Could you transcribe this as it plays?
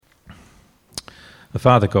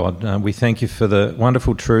Father God, we thank you for the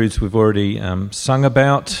wonderful truths we've already sung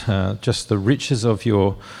about, just the riches of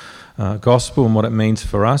your gospel and what it means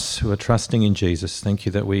for us who are trusting in Jesus. Thank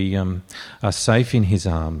you that we are safe in his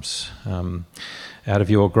arms. Out of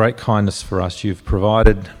your great kindness for us, you've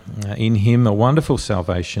provided in him a wonderful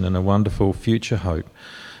salvation and a wonderful future hope.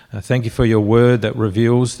 Thank you for your word that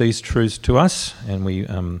reveals these truths to us, and we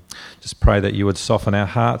just pray that you would soften our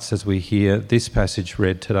hearts as we hear this passage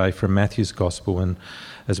read today from Matthew's Gospel, and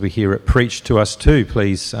as we hear it preached to us too,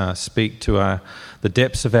 please speak to the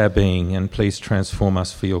depths of our being, and please transform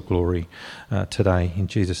us for your glory today. In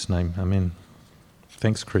Jesus' name, amen.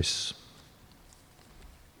 Thanks, Chris.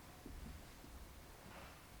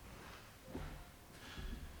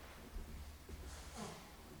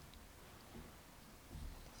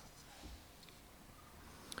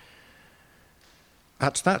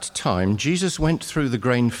 At that time, Jesus went through the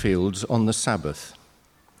grain fields on the Sabbath.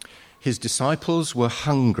 His disciples were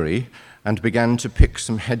hungry and began to pick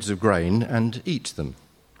some heads of grain and eat them.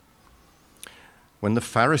 When the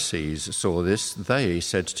Pharisees saw this, they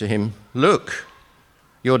said to him, "Look,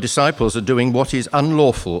 your disciples are doing what is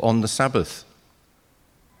unlawful on the Sabbath."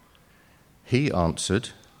 He answered,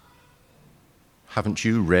 "Haven't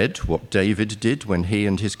you read what David did when he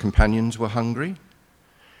and his companions were hungry?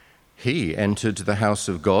 He entered the house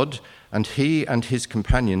of God, and he and his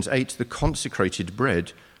companions ate the consecrated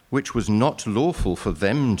bread, which was not lawful for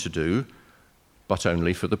them to do, but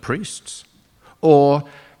only for the priests. Or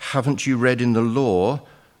haven't you read in the law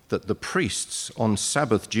that the priests on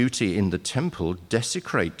Sabbath duty in the temple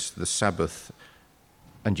desecrate the Sabbath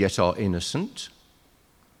and yet are innocent?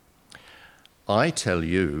 I tell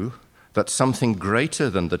you that something greater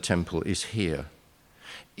than the temple is here.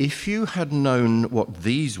 If you had known what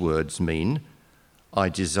these words mean, 'I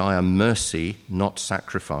desire mercy, not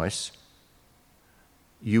sacrifice,'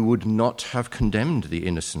 you would not have condemned the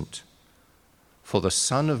innocent. For the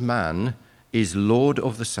Son of Man is Lord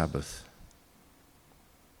of the Sabbath."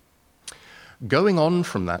 Going on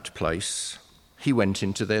from that place, he went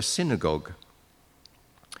into their synagogue,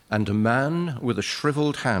 and a man with a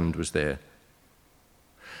shriveled hand was there.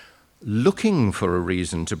 Looking for a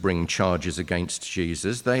reason to bring charges against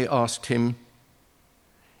Jesus, they asked him,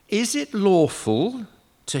 "Is it lawful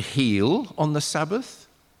to heal on the Sabbath?"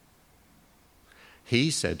 He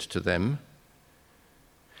said to them,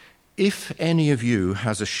 "If any of you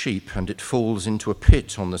has a sheep and it falls into a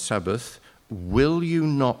pit on the Sabbath, will you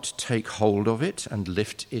not take hold of it and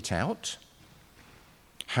lift it out?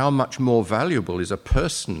 How much more valuable is a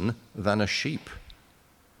person than a sheep?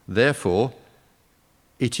 Therefore,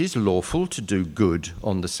 it is lawful to do good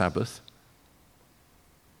on the Sabbath."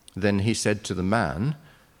 Then he said to the man,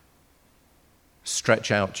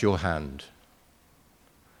 "Stretch out your hand."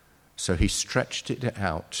 So he stretched it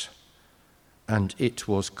out, and it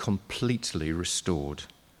was completely restored,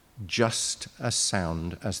 just as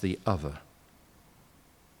sound as the other.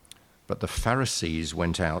 But the Pharisees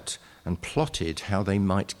went out and plotted how they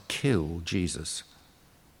might kill Jesus.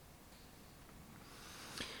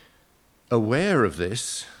 Aware of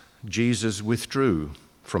this, Jesus withdrew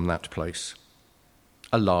from that place.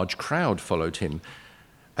 A large crowd followed him,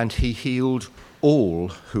 and he healed all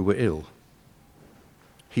who were ill.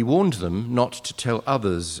 He warned them not to tell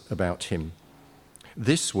others about him.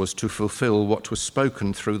 This was to fulfill what was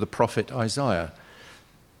spoken through the prophet Isaiah.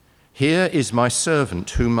 "Here is my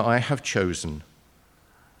servant whom I have chosen,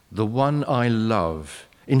 the one I love,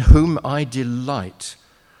 in whom I delight.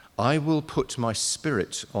 I will put my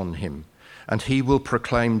spirit on him, and he will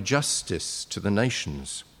proclaim justice to the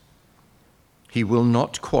nations. He will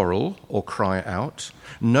not quarrel or cry out.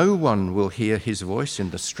 No one will hear his voice in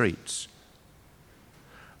the streets.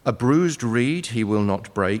 A bruised reed he will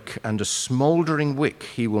not break, and a smouldering wick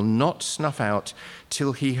he will not snuff out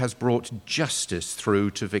till he has brought justice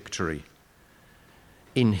through to victory.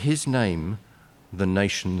 In his name the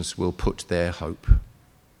nations will put their hope."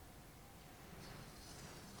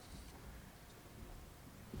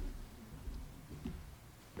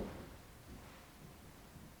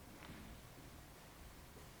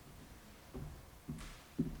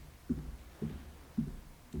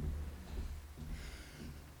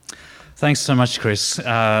 Thanks so much, Chris. What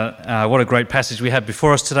a great passage we have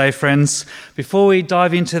before us today, friends. Before we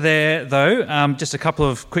dive into there, though, just a couple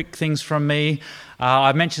of quick things from me.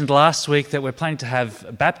 I mentioned last week that we're planning to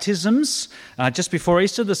have baptisms just before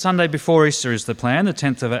Easter. The Sunday before Easter is the plan, the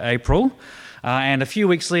 10th of April. And a few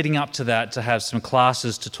weeks leading up to that to have some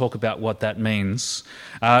classes to talk about what that means.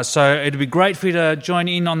 So it'd be great for you to join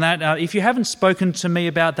in on that. If you haven't spoken to me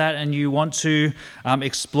about that and you want to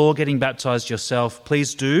explore getting baptised yourself,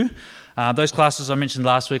 please do. Those classes I mentioned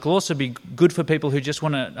last week will also be good for people who just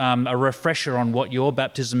want a refresher on what your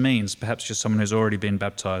baptism means, perhaps just someone who's already been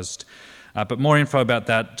baptised. But more info about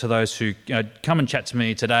that to those who come and chat to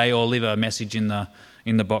me today or leave a message in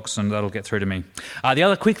the box, and that'll get through to me. The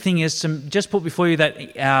other quick thing is to just put before you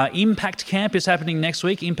that our Impact Camp is happening next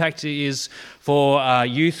week. Impact is for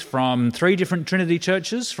youth from 3 different Trinity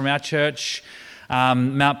churches, from our church,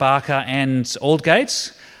 Mount Barker and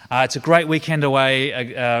Aldgate. It's a great weekend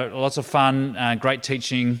away, lots of fun, great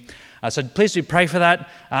teaching. So please do pray for that.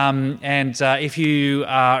 And if you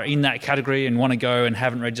are in that category and want to go and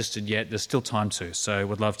haven't registered yet, there's still time to. So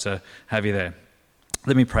we'd love to have you there.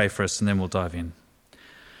 Let me pray for us and then we'll dive in.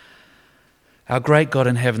 Our great God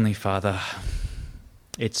and Heavenly Father,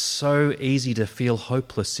 it's so easy to feel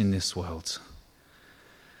hopeless in this world.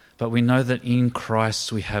 But we know that in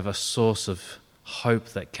Christ we have a source of hope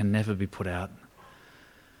that can never be put out.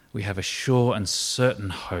 We have a sure and certain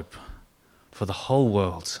hope for the whole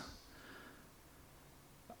world.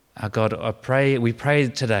 Our God, we pray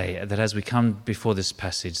today that as we come before this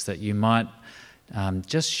passage, that you might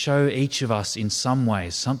just show each of us in some way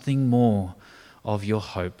something more of your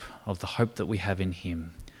hope, of the hope that we have in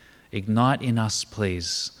him. Ignite in us,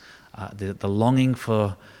 please, the longing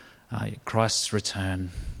for Christ's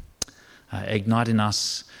return. Ignite in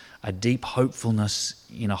us a deep hopefulness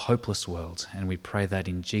in a hopeless world. And we pray that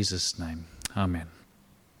in Jesus' name. Amen.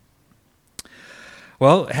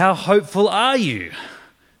 Well, how hopeful are you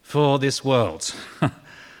for this world?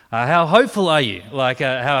 How hopeful are you?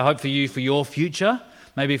 How hopeful are you for your future?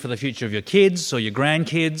 Maybe for the future of your kids or your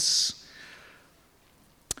grandkids?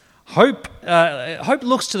 Hope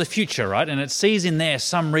looks to the future, right? And it sees in there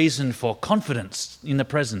some reason for confidence in the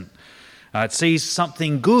present. It sees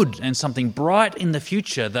something good and something bright in the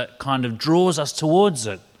future that kind of draws us towards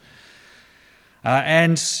it.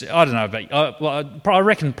 And I don't know about I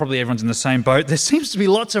reckon probably everyone's in the same boat. There seems to be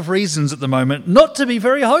lots of reasons at the moment not to be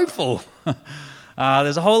very hopeful.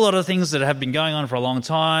 There's a whole lot of things that have been going on for a long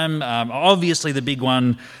time. Obviously, the big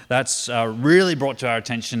one that's really brought to our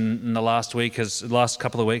attention in the last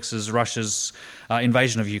couple of weeks is Russia's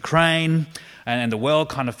invasion of Ukraine, and the world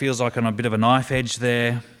kind of feels like on a bit of a knife edge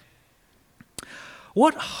there.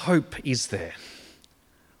 What hope is there?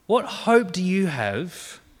 What hope do you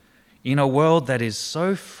have in a world that is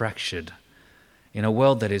so fractured, in a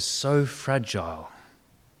world that is so fragile?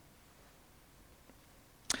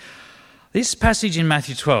 This passage in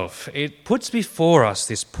Matthew 12, it puts before us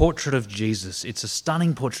this portrait of Jesus. It's a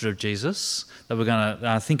stunning portrait of Jesus that we're going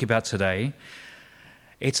to think about today.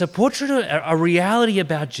 It's a portrait of a reality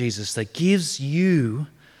about Jesus that gives you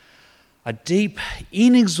a deep,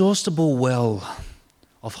 inexhaustible well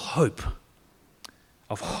of hope.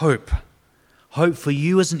 Hope for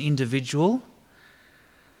you as an individual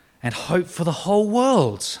and hope for the whole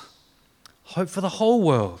world. Hope for the whole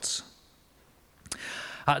world.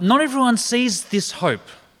 Not everyone sees this hope.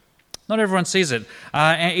 Not everyone sees it.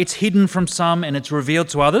 It's hidden from some and it's revealed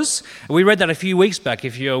to others. We read that a few weeks back.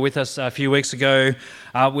 If you were with us a few weeks ago,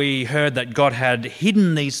 we heard that God had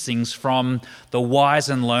hidden these things from the wise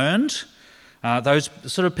and learned, those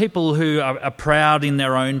sort of people who are proud in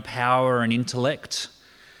their own power and intellect,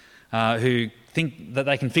 who think that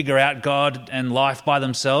they can figure out God and life by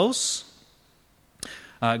themselves.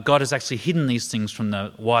 God has actually hidden these things from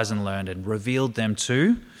the wise and learned and revealed them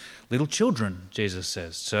to little children, Jesus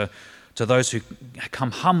says, to those who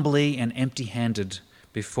come humbly and empty-handed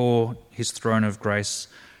before his throne of grace,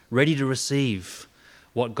 ready to receive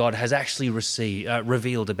what God has actually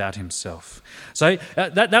revealed about himself. So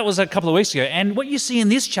that was a couple of weeks ago. And what you see in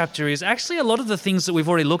this chapter is actually a lot of the things that we've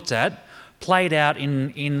already looked at played out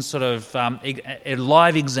in sort of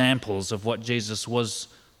live examples of what Jesus was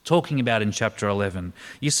talking about in chapter 11.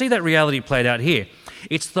 You see that reality played out here.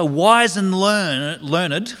 It's the wise and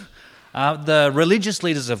learned, the religious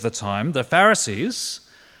leaders of the time, the Pharisees,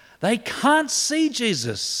 they can't see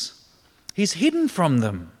Jesus. He's hidden from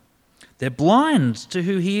them. They're blind to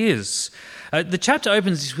who he is. The chapter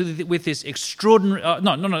opens with this extraordinary,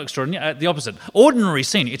 not extraordinary, the opposite, ordinary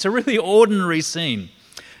scene. It's a really ordinary scene.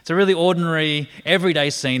 It's a really ordinary, everyday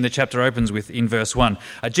scene the chapter opens with in verse 1.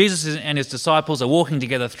 Jesus and his disciples are walking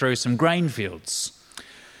together through some grain fields.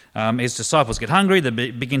 His disciples get hungry, they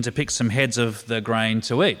begin to pick some heads of the grain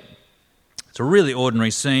to eat. It's a really ordinary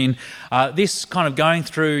scene. This kind of going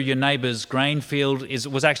through your neighbour's grain field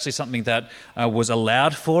was actually something that was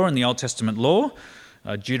allowed for in the Old Testament law.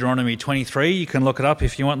 Deuteronomy 23, you can look it up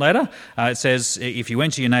if you want later. It says, if you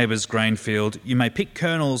went to your neighbour's grain field, you may pick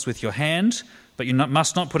kernels with your hand, but you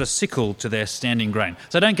must not put a sickle to their standing grain.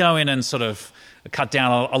 So don't go in and sort of cut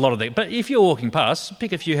down a lot of it. But if you're walking past,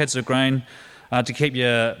 pick a few heads of grain to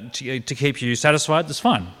keep you satisfied, that's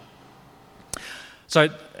fine. So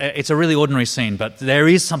it's a really ordinary scene, but there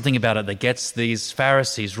is something about it that gets these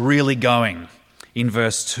Pharisees really going in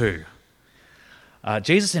verse 2.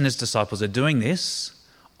 Jesus and his disciples are doing this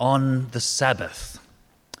on the Sabbath.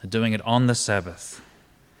 They're doing it on the Sabbath.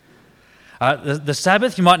 The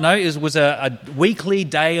Sabbath, you might know, was a weekly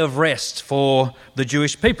day of rest for the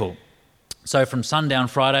Jewish people. So from sundown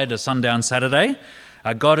Friday to sundown Saturday,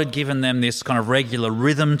 God had given them this kind of regular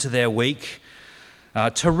rhythm to their week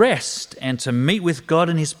to rest and to meet with God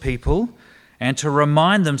and his people and to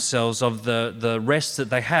remind themselves of the rest that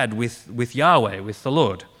they had with Yahweh, with the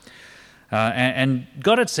Lord. And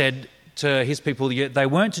God had said to his people they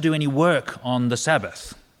weren't to do any work on the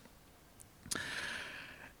Sabbath.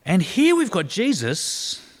 And here we've got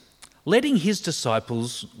Jesus letting his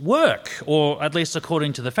disciples work, or at least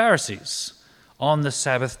according to the Pharisees, on the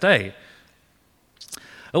Sabbath day.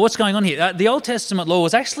 What's going on here? The Old Testament law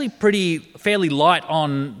was actually fairly light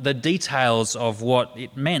on the details of what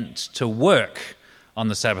it meant to work on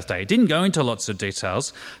the Sabbath day. It didn't go into lots of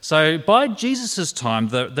details. So by Jesus' time,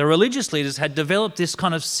 the religious leaders had developed this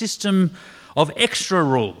kind of system of extra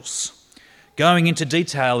rules, going into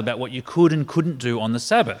detail about what you could and couldn't do on the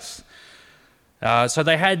Sabbath. So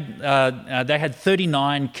they had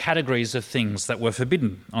 39 categories of things that were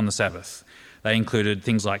forbidden on the Sabbath. They included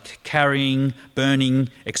things like carrying, burning,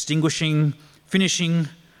 extinguishing, finishing,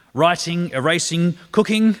 writing, erasing,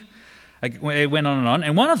 cooking. It went on.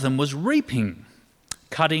 And one of them was reaping,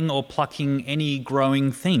 cutting or plucking any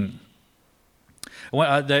growing thing.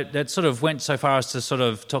 That sort of went so far as to sort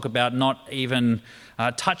of talk about not even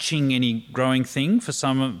touching any growing thing for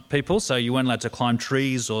some people. So you weren't allowed to climb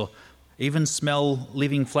trees or even smell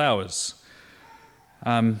living flowers.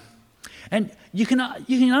 And you can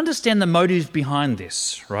understand the motive behind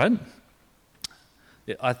this, right?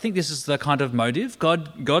 I think this is the kind of motive.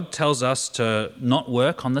 God tells us to not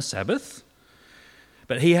work on the Sabbath,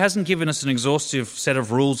 but he hasn't given us an exhaustive set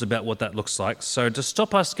of rules about what that looks like. So to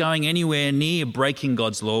stop us going anywhere near breaking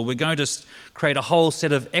God's law, we're going to create a whole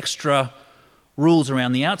set of extra rules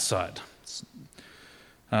around the outside,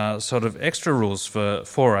 sort of extra rules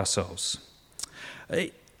for ourselves.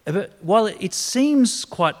 But while it seems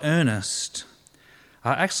quite earnest,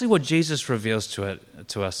 actually what Jesus reveals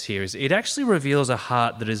to us here is it actually reveals a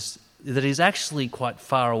heart that is actually quite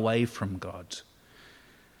far away from God.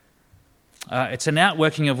 It's an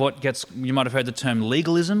outworking of you might have heard the term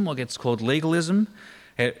legalism, what gets called legalism,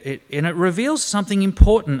 and it reveals something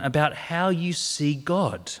important about how you see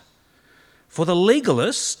God. For the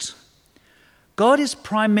legalist, God is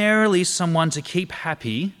primarily someone to keep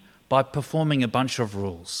happy by performing a bunch of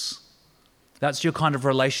rules. That's your kind of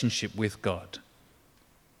relationship with God.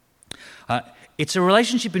 It's a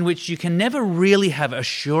relationship in which you can never really have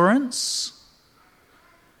assurance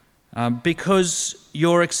because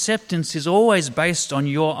your acceptance is always based on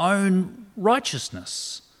your own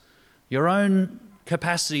righteousness, your own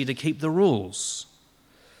capacity to keep the rules.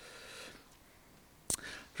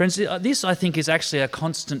 Friends, this I think is actually a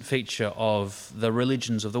constant feature of the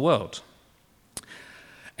religions of the world.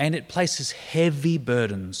 And it places heavy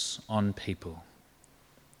burdens on people.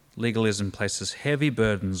 Legalism places heavy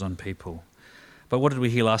burdens on people. But what did we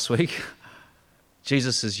hear last week?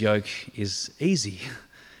 Jesus' yoke is easy.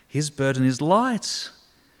 His burden is light.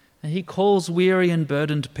 And he calls weary and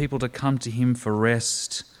burdened people to come to him for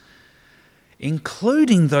rest,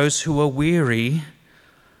 including those who are weary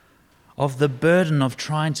of the burden of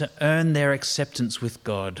trying to earn their acceptance with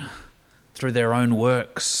God through their own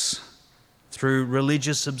works, through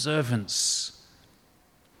religious observance.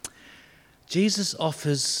 Jesus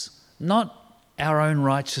offers not our own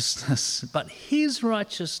righteousness, but his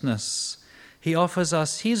righteousness. He offers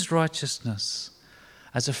us his righteousness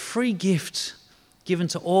as a free gift given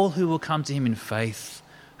to all who will come to him in faith,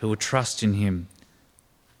 who will trust in him.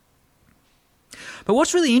 But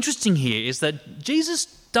what's really interesting here is that Jesus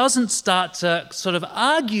doesn't start to sort of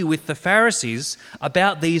argue with the Pharisees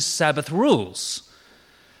about these Sabbath rules.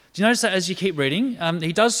 Do you notice that as you keep reading?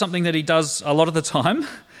 He does something that he does a lot of the time.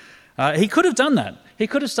 He could have done that. He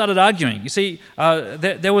could have started arguing. You see,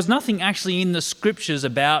 there was nothing actually in the scriptures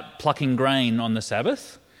about plucking grain on the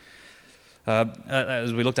Sabbath.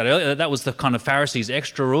 As we looked at earlier, that was the kind of Pharisees'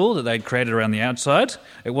 extra rule that they'd created around the outside.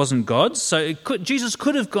 It wasn't God's. So Jesus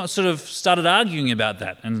could have sort of started arguing about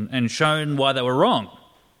that and shown why they were wrong.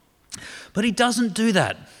 But he doesn't do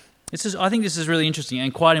that. I think this is really interesting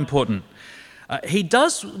and quite important. He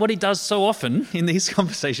does what he does so often in these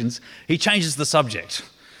conversations. He changes the subject.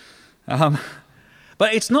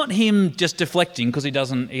 But it's not him just deflecting because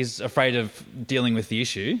he's afraid of dealing with the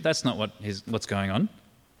issue. That's not what's going on.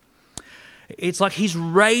 It's like he's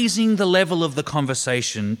raising the level of the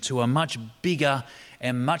conversation to a much bigger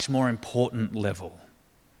and much more important level.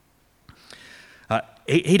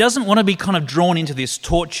 He doesn't want to be kind of drawn into this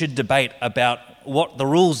tortured debate about what the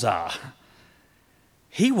rules are.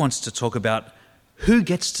 He wants to talk about who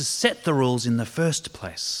gets to set the rules in the first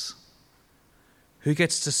place. Who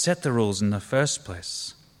gets to set the rules in the first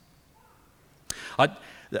place?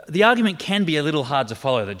 The argument can be a little hard to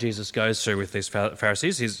follow that Jesus goes through with these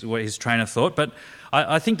Pharisees, his train of thought, but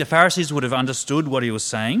I think the Pharisees would have understood what he was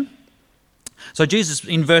saying. So Jesus,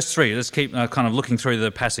 in verse 3, let's keep kind of looking through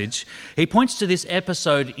the passage, he points to this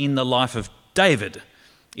episode in the life of David,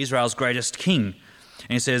 Israel's greatest king.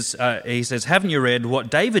 And he says, haven't you read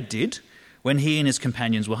what David did when he and his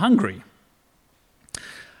companions were hungry?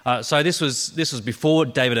 So this was before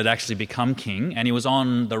David had actually become king, and he was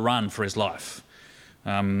on the run for his life.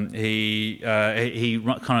 He's on the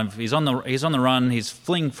run. He's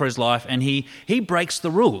fleeing for his life, and he breaks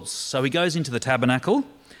the rules. So he goes into the tabernacle,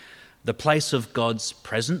 the place of God's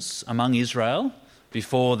presence among Israel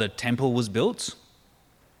before the temple was built,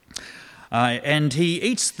 and he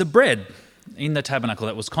eats the bread in the tabernacle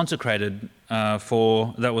that was consecrated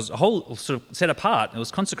that was a whole sort of set apart. It was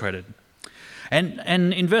consecrated.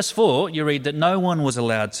 And in verse 4, you read that no one was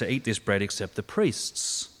allowed to eat this bread except the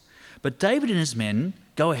priests. But David and his men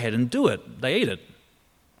go ahead and do it. They eat it.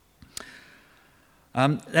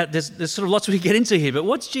 There's sort of lots we get into here, but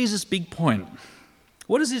what's Jesus' big point?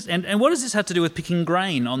 What is this? And what does this have to do with picking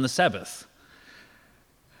grain on the Sabbath?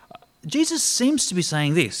 Jesus seems to be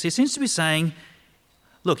saying this. He seems to be saying,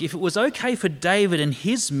 look, if it was okay for David and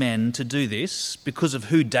his men to do this because of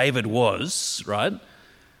who David was, right?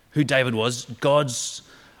 Who David was, God's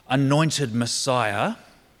anointed Messiah.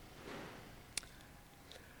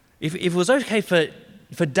 If it was okay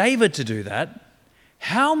for David to do that,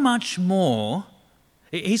 how much more?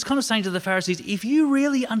 He's kind of saying to the Pharisees, if you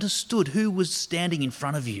really understood who was standing in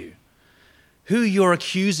front of you, who you're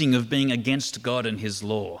accusing of being against God and his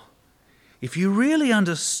law, if you really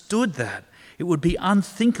understood that, it would be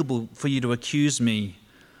unthinkable for you to accuse me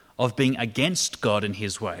of being against God and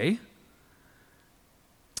his way.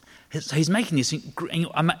 He's making this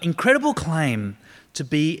incredible claim to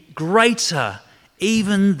be greater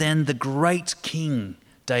even than the great King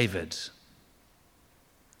David.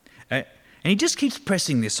 And he just keeps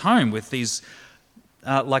pressing this home with these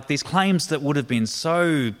claims that would have been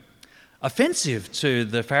so offensive to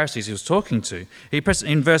the Pharisees he was talking to.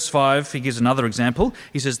 In verse 5, he gives another example.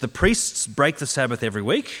 He says, the priests break the Sabbath every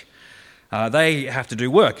week. They have to do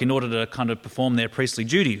work in order to kind of perform their priestly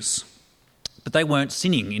duties. But they weren't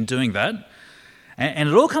sinning in doing that. And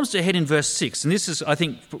it all comes to a head in verse 6. And this is, I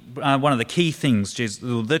think, one of the key things,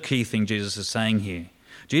 the key thing Jesus is saying here.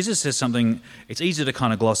 Jesus says something it's easy to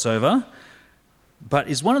kind of gloss over, but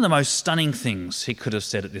is one of the most stunning things he could have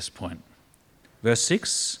said at this point. Verse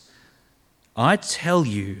 6, I tell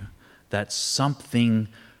you that something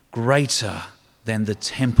greater than the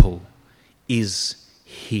temple is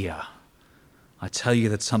here. I tell you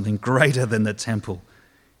that something greater than the temple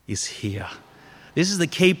is here. This is the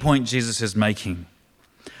key point Jesus is making.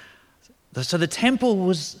 So the temple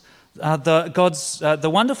was the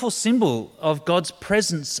wonderful symbol of God's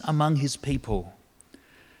presence among his people.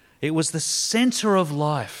 It was the center of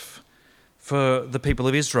life for the people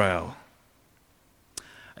of Israel.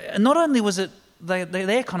 And not only was it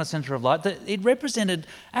their kind of center of life, it represented,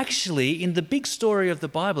 actually, in the big story of the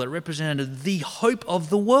Bible, it represented the hope of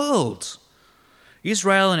the world.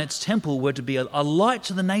 Israel and its temple were to be a light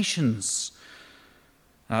to the nations.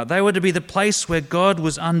 They were to be the place where God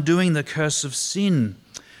was undoing the curse of sin,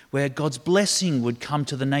 where God's blessing would come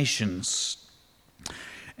to the nations.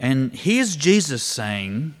 And here's Jesus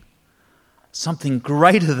saying, something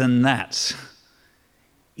greater than that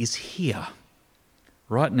is here,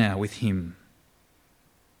 right now with him.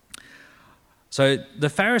 So the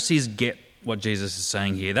Pharisees get what Jesus is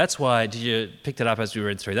saying here. That's why, did you pick it up as we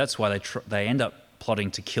read through? That's why they end up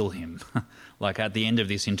plotting to kill him, like at the end of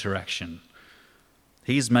this interaction.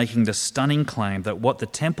 He's making the stunning claim that what the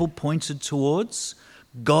temple pointed towards,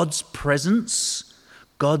 God's presence,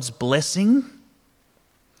 God's blessing,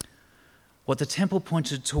 what the temple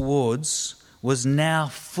pointed towards was now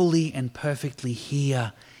fully and perfectly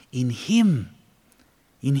here in him.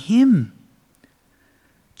 In him.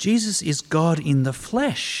 Jesus is God in the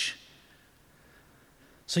flesh.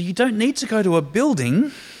 So you don't need to go to a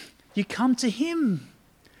building. You come to him.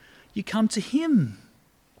 You come to him.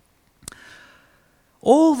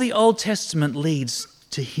 All the Old Testament leads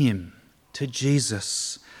to him, to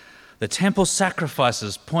Jesus. The temple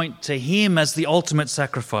sacrifices point to him as the ultimate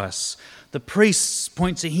sacrifice. The priests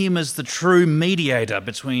point to him as the true mediator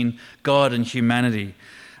between God and humanity.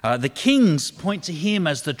 The kings point to him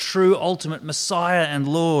as the true ultimate Messiah and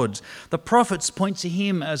Lord. The prophets point to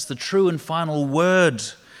him as the true and final word.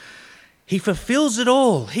 He fulfills it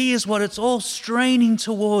all. He is what it's all straining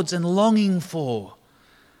towards and longing for.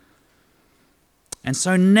 And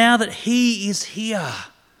so now that he is here,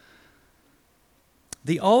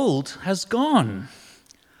 the old has gone.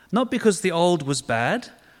 Not because the old was bad,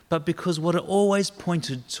 but because what it always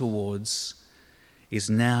pointed towards is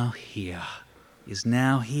now here, is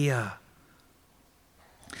now here.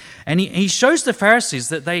 And he shows the Pharisees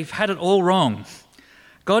that they've had it all wrong.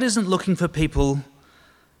 God isn't looking for people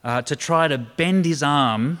to try to bend his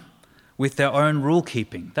arm with their own rule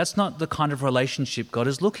keeping. That's not the kind of relationship God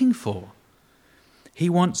is looking for. He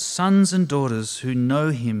wants sons and daughters who know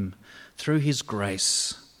him through his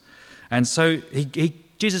grace. And so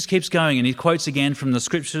Jesus keeps going, and he quotes again from the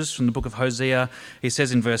scriptures, from the book of Hosea. He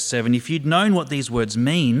says in verse 7, "If you'd known what these words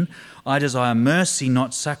mean, 'I desire mercy,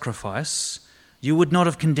 not sacrifice,' you would not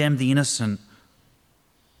have condemned the innocent.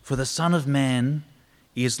 For the Son of Man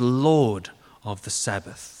is Lord of the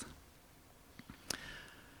Sabbath."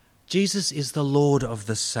 Jesus is the Lord of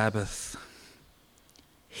the Sabbath.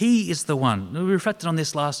 He is the one, we reflected on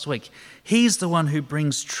this last week, he's the one who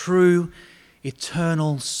brings true,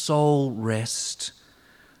 eternal soul rest.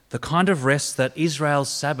 The kind of rest that Israel's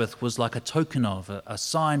Sabbath was like a token of, a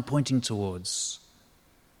sign pointing towards.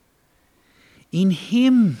 In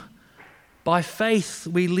him, by faith,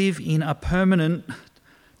 we live in a permanent,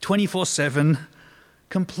 24/7,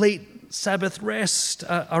 complete Sabbath rest,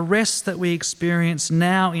 a rest that we experience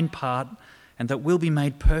now in part and that will be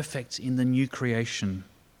made perfect in the new creation.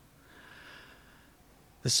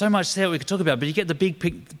 There's so much there we could talk about, but you get the big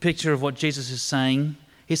picture of what Jesus is saying.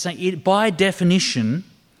 He's saying, by definition,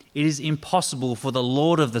 it is impossible for the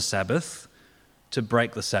Lord of the Sabbath to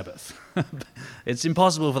break the Sabbath. It's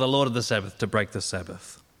impossible for the Lord of the Sabbath to break the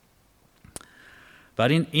Sabbath.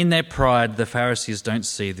 But in their pride, the Pharisees don't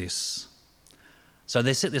see this. So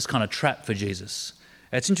they set this kind of trap for Jesus.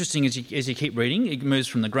 It's interesting as you keep reading, it moves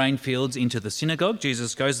from the grain fields into the synagogue.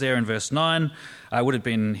 Jesus goes there in verse 9. It would have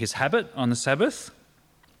been his habit on the Sabbath.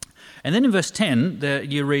 And then in verse 10,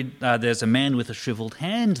 you read there's a man with a shriveled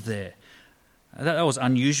hand there. That was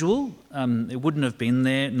unusual. It wouldn't have been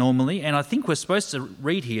there normally. And I think we're supposed to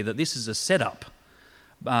read here that this is a setup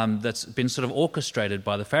that's been sort of orchestrated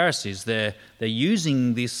by the Pharisees. They're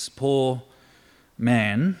using this poor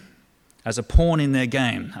man as a pawn in their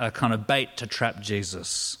game, a kind of bait to trap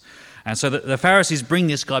Jesus. And so the Pharisees bring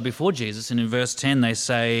this guy before Jesus, and in verse 10 they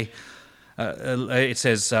say, it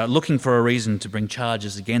says, looking for a reason to bring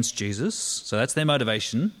charges against Jesus. So that's their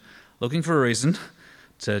motivation, looking for a reason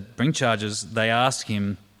to bring charges. They ask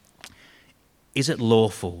him, is it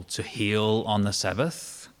lawful to heal on the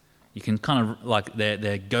Sabbath? You can kind of, like,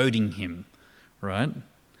 they're goading him, right?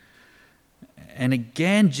 And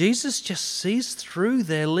again, Jesus just sees through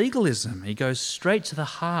their legalism. He goes straight to the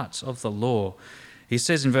heart of the law. He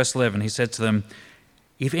says in verse 11, he said to them,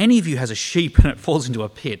 if any of you has a sheep and it falls into a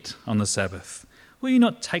pit on the Sabbath, will you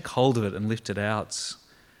not take hold of it and lift it out?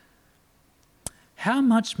 How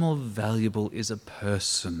much more valuable is a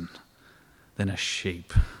person than a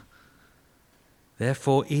sheep?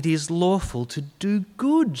 Therefore, it is lawful to do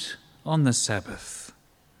good on the Sabbath.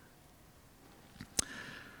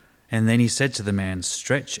 And then he said to the man,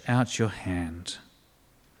 stretch out your hand.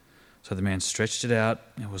 So the man stretched it out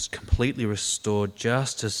and was completely restored,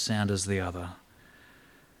 just as sound as the other.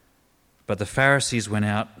 But the Pharisees went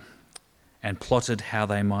out and plotted how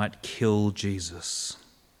they might kill Jesus.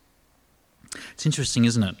 It's interesting,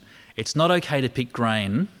 isn't it? It's not okay to pick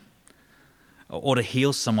grain or to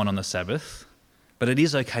heal someone on the Sabbath, but it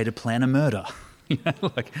is okay to plan a murder.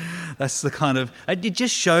 That's the kind of... It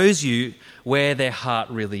just shows you where their heart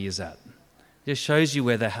really is at. It just shows you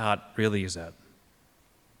where their heart really is at.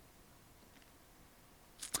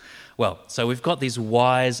 Well, so we've got these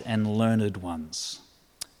wise and learned ones.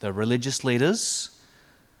 The religious leaders,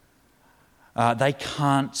 they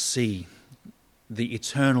can't see the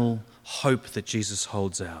eternal hope that Jesus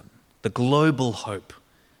holds out, the global hope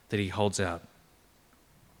that he holds out.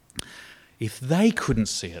 If they couldn't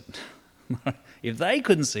see it,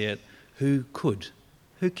 who could?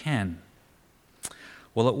 Who can?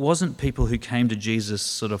 Well, it wasn't people who came to Jesus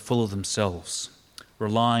sort of full of themselves,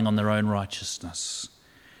 relying on their own righteousness.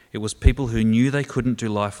 It was people who knew they couldn't do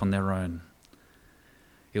life on their own.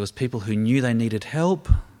 It was people who knew they needed help.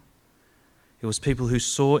 It was people who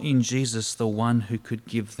saw in Jesus the one who could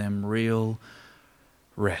give them real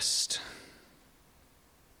rest.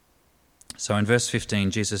 So in verse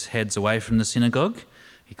 15, Jesus heads away from the synagogue.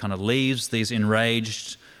 He kind of leaves these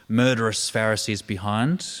enraged, murderous Pharisees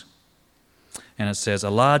behind. And it says, a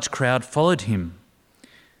large crowd followed him,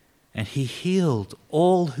 and he healed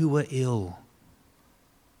all who were ill.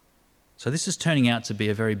 So this is turning out to be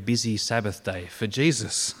a very busy Sabbath day for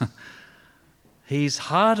Jesus. He's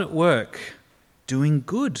hard at work, doing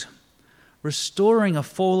good, restoring a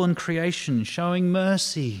fallen creation, showing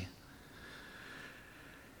mercy.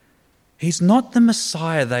 He's not the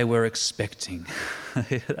Messiah they were expecting.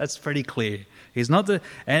 That's pretty clear. He's not the,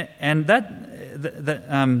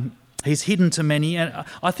 he's hidden to many, and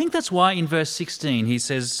I think that's why in verse 16 he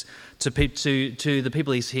says to the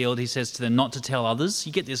people he's healed, he says to them not to tell others.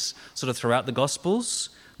 You get this sort of throughout the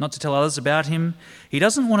Gospels, not to tell others about him. He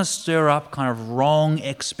doesn't want to stir up kind of wrong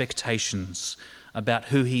expectations about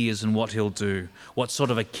who he is and what he'll do, what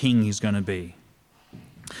sort of a king he's going to be.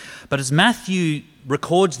 But as Matthew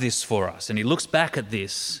records this for us and he looks back at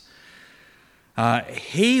this,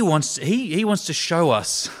 he wants to show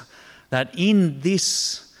us that in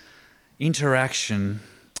this interaction,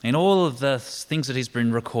 in all of the things that he's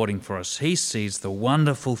been recording for us, he sees the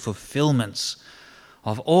wonderful fulfillments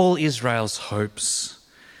of all Israel's hopes.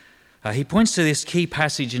 He points to this key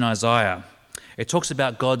passage in Isaiah. It talks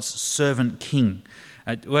about God's servant king.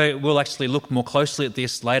 We'll actually look more closely at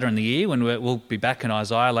this later in the year when we'll be back in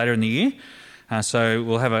Isaiah later in the year. So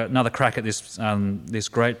we'll have another crack at this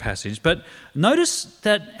great passage. But notice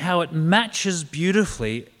that how it matches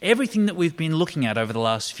beautifully everything that we've been looking at over the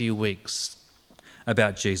last few weeks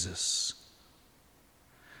about Jesus.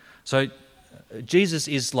 So Jesus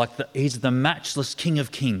is he's the matchless King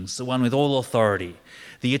of Kings, the one with all authority,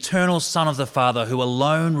 the eternal Son of the Father who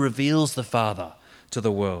alone reveals the Father to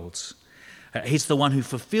the world. He's the one who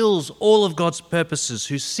fulfills all of God's purposes,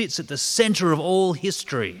 who sits at the center of all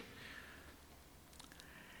history.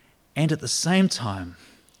 And at the same time,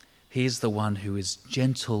 he is the one who is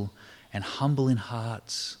gentle and humble in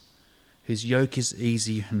heart, whose yoke is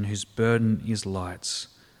easy and whose burden is light.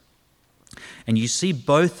 And you see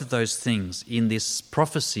both of those things in this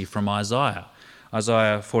prophecy from Isaiah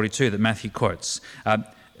 42 that Matthew quotes.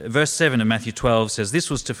 Verse 7 of Matthew 12 says, "This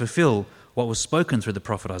was to fulfill what was spoken through the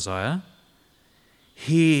prophet Isaiah.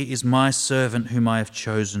 Here is my servant whom I have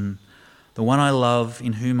chosen, the one I love,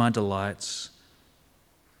 in whom I delight.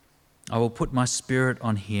 I will put my spirit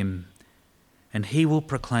on him, and he will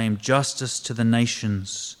proclaim justice to the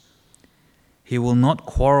nations. He will not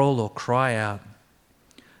quarrel or cry out.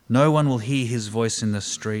 No one will hear his voice in the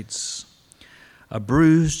streets. A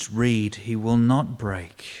bruised reed he will not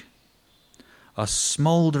break. A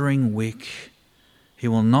smouldering wick he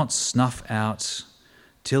will not snuff out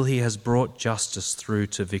till he has brought justice through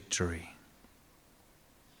to victory."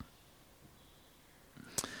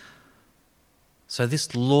 So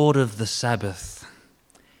this Lord of the Sabbath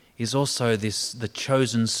is also the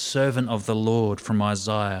chosen servant of the Lord from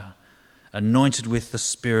Isaiah, anointed with the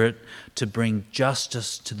Spirit to bring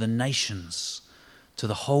justice to the nations, to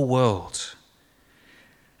the whole world.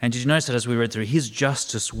 And did you notice that as we read through, his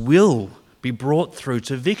justice will be brought through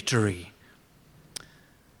to victory.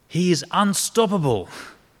 He is unstoppable.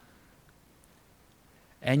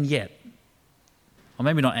 And yet, or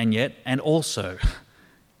maybe not and yet, and also,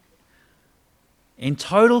 in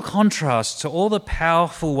total contrast to all the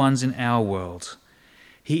powerful ones in our world,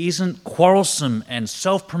 he isn't quarrelsome and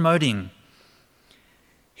self-promoting.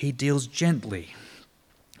 He deals gently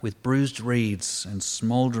with bruised reeds and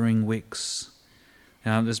smouldering wicks.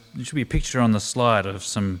 Now, there should be a picture on the slide of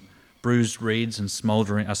some bruised reeds and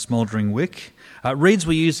a smouldering wick. Reeds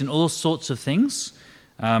were used in all sorts of things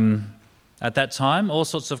at that time, all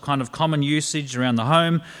sorts of kind of common usage around the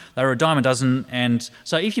home. They were a dime a dozen, and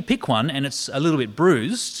so if you pick one and it's a little bit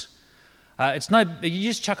bruised, you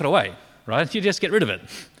just chuck it away, right? You just get rid of it.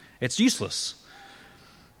 It's useless.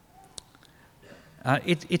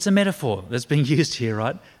 It's a metaphor that's being used here,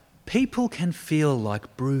 right? People can feel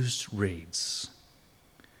like bruised reeds.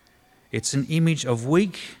 It's an image of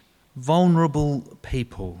weak, vulnerable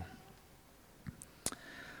people.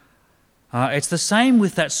 It's the same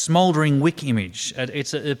with that smouldering wick image.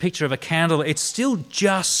 It's a picture of a candle. It's still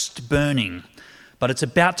just burning, but it's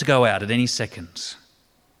about to go out at any second.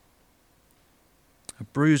 A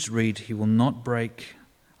bruised reed he will not break.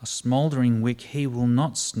 A smouldering wick he will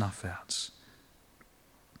not snuff out.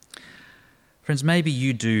 Friends, maybe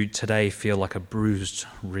you do today feel like a bruised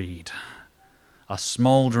reed, a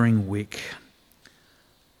smouldering wick,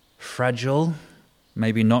 fragile,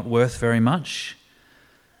 maybe not worth very much,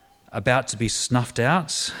 about to be snuffed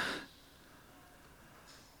out.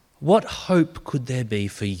 What hope could there be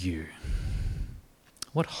for you?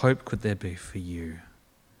 What hope could there be for you?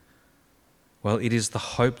 Well, it is the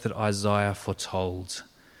hope that Isaiah foretold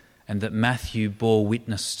and that Matthew bore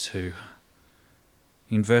witness to.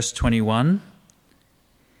 In verse 21,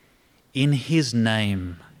 in his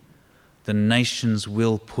name the nations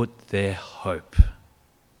will put their hope.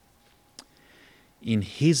 In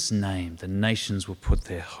his name the nations will put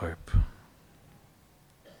their hope.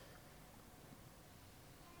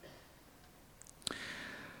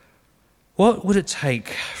 What would it take,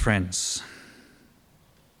 friends?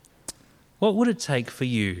 What would it take for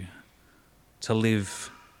you to live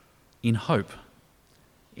in hope?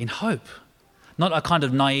 In hope. Not a kind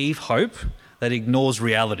of naive hope that ignores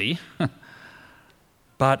reality,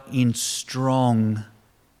 but in strong,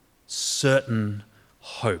 certain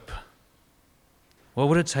hope. What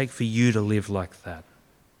would it take for you to live like that?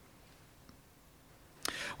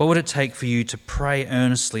 What would it take for you to pray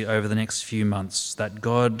earnestly over the next few months that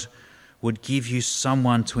God would give you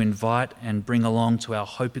someone to invite and bring along to our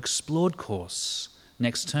Hope Explored course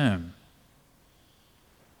next term?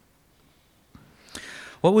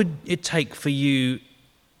 What would it take for you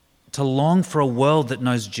to long for a world that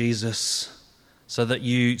knows Jesus so that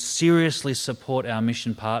you seriously support our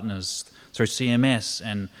mission partners through CMS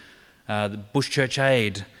and the Bush Church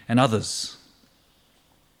Aid and others?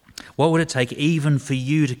 What would it take even for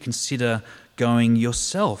you to consider going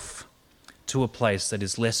yourself to a place that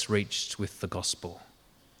is less reached with the gospel?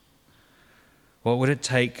 What would it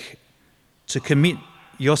take to commit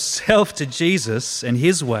yourself to Jesus and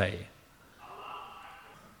his way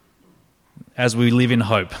as we live in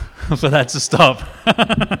hope for that to stop?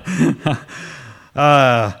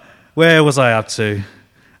 Where was I up to?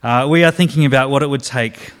 We are thinking about what it would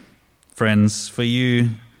take, friends, for you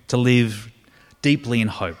to live deeply in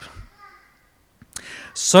hope.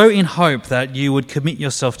 So in hope that you would commit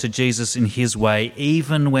yourself to Jesus in his way,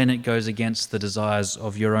 even when it goes against the desires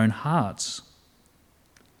of your own hearts.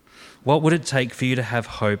 What would it take for you to have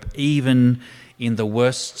hope even in the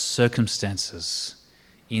worst circumstances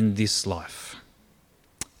in this life?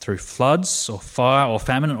 Through floods or fire or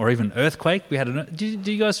famine or even earthquake. Do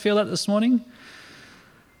you guys feel that this morning?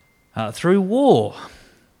 Through war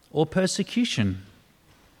or persecution.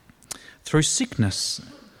 Through sickness.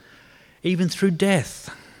 Even through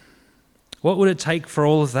death. What would it take for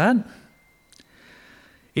all of that?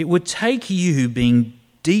 It would take you being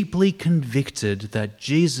deeply convicted that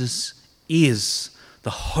Jesus is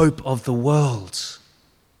the hope of the world.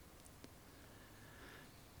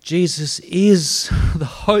 Jesus is the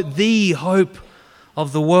hope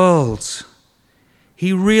of the world.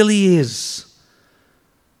 He really is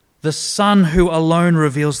the Son who alone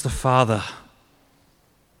reveals the Father.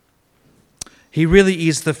 He really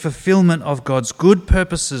is the fulfillment of God's good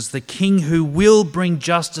purposes, the King who will bring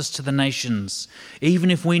justice to the nations, even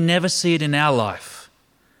if we never see it in our life.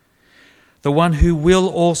 The one who will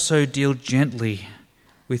also deal gently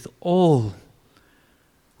with all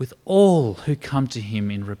who come to him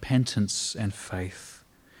in repentance and faith,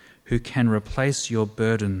 who can replace your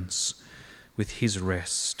burdens with his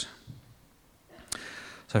rest.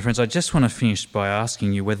 So friends, I just want to finish by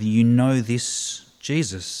asking you whether you know this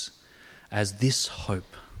Jesus as this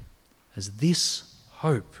hope,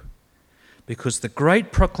 because the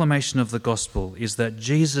great proclamation of the gospel is that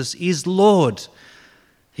Jesus is Lord.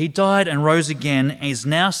 He died and rose again, and is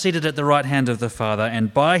now seated at the right hand of the Father,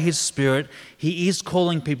 and by his Spirit he is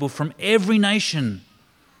calling people from every nation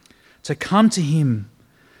to come to him,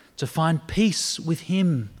 to find peace with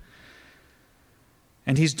him.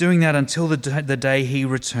 And he's doing that until the day he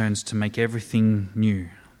returns to make everything new.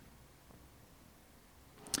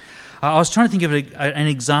 I was trying to think of an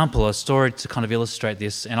example, a story to kind of illustrate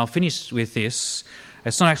this, and I'll finish with this.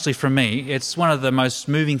 It's not actually from me. It's one of the most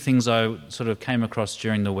moving things I sort of came across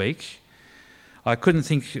during the week. I couldn't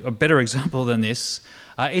think of a better example than this.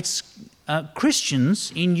 It's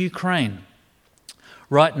Christians in Ukraine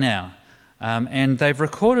right now, and they've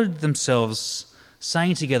recorded themselves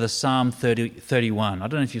saying together Psalm 31. I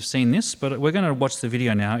don't know if you've seen this, but we're going to watch the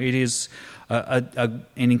video now. It is an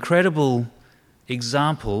incredible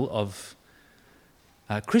example of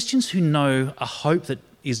Christians who know a hope that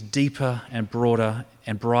is deeper and broader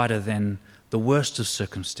and brighter than the worst of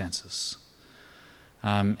circumstances.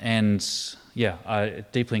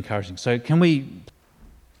 Deeply encouraging. So can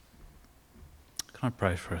I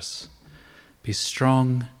pray for us? Be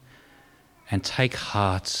strong and take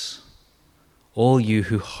heart, all you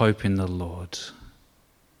who hope in the Lord.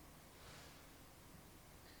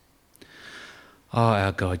 Oh,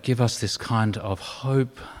 our God, give us this kind of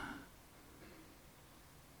hope.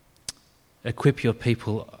 Equip your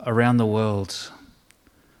people around the world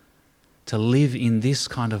to live in this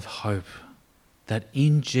kind of hope, that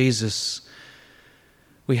in Jesus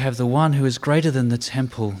We have the one who is greater than the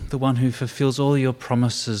temple, the one who fulfills all your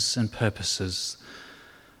promises and purposes,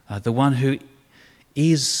 the one who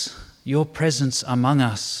is your presence among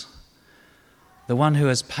us, the one who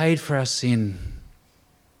has paid for our sin,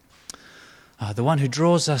 the one who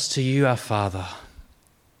draws us to you, our Father,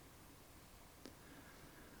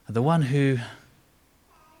 the one who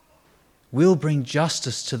will bring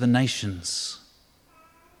justice to the nations,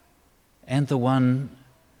 and the one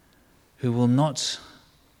who will not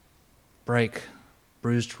break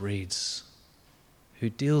bruised reeds, who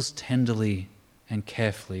deals tenderly and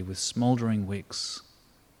carefully with smouldering wicks.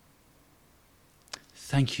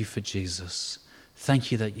 Thank you for Jesus.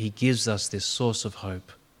 Thank you that he gives us this source of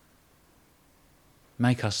hope.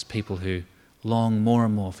 Make us people who long more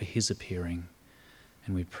and more for his appearing.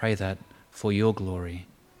 And we pray that for your glory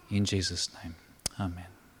in Jesus' name. Amen.